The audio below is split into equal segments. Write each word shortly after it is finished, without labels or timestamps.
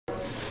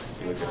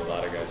look at a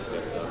lot of guys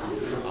stepped up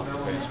off the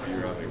bench.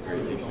 B-Rob had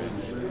great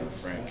defense.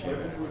 Frank came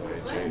in and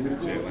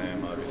played. Jay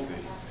Lamb, obviously,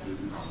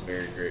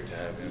 very great to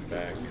have him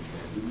back. And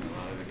a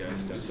lot of the guys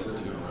stepped up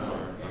too.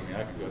 I mean,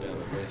 I could go down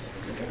the list.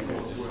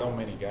 There's just so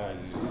many guys.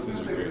 It's just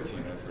such a great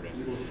team effort.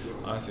 And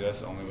honestly, that's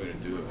the only way to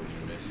do it when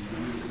you miss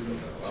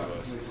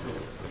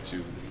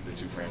the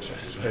two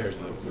franchise players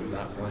that are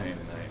not playing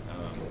tonight.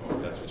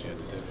 That's what you have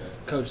to do.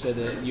 Coach said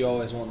that you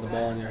always want the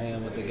ball in your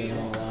hand with the game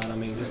on the line. I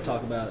mean, just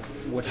talk about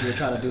what you were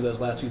trying to do those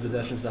last 2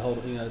 possessions to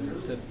hold,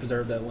 to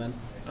preserve that win.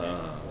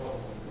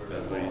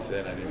 That's what he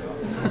said. I didn't.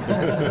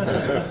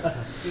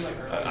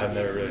 I've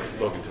never really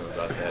spoken to him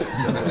about that.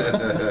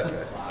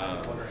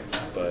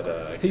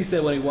 So, he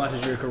said when he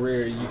watches your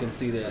career, you can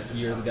see that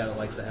you're the guy that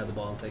likes to have the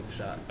ball and take the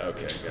shot.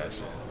 Okay,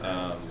 gotcha.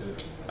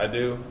 I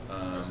do,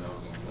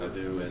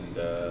 and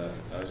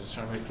I was just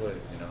trying to make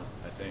plays.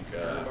 I think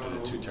after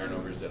the 2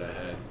 turnovers that I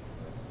had,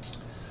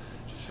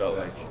 I just felt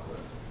like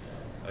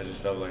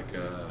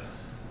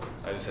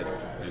I just had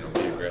to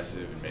be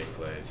aggressive and make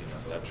plays.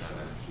 Stop trying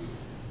to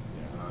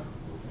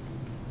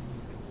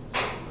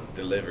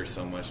deliver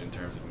so much in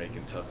terms of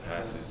making tough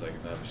passes. Like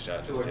if I have a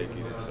shot, just taking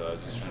it. So I was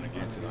just trying to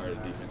get into the heart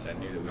of the defense. I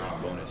knew that we were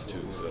on bonus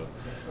too, so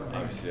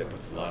obviously that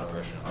puts a lot of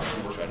pressure on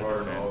me to try to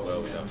defend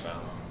well without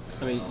fouling.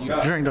 I mean,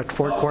 during the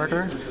 4th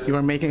quarter, you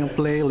were making a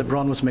play.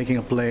 LeBron was making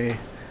a play.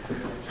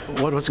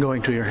 What was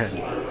going through your head?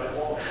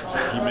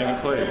 Just keep making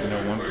plays.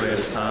 One play at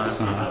a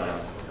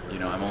time.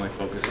 I'm only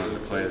focused on the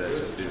play that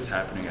just is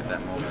happening at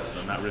that moment. So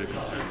I'm not really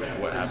concerned with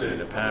what happened in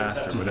the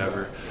past or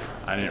whatever.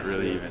 I didn't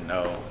really even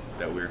know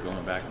that we were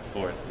going back and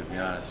forth, to be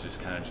honest.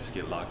 Just kind of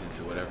get locked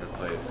into whatever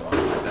play is going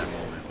on at that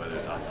moment, whether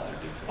it's offense or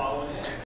defense.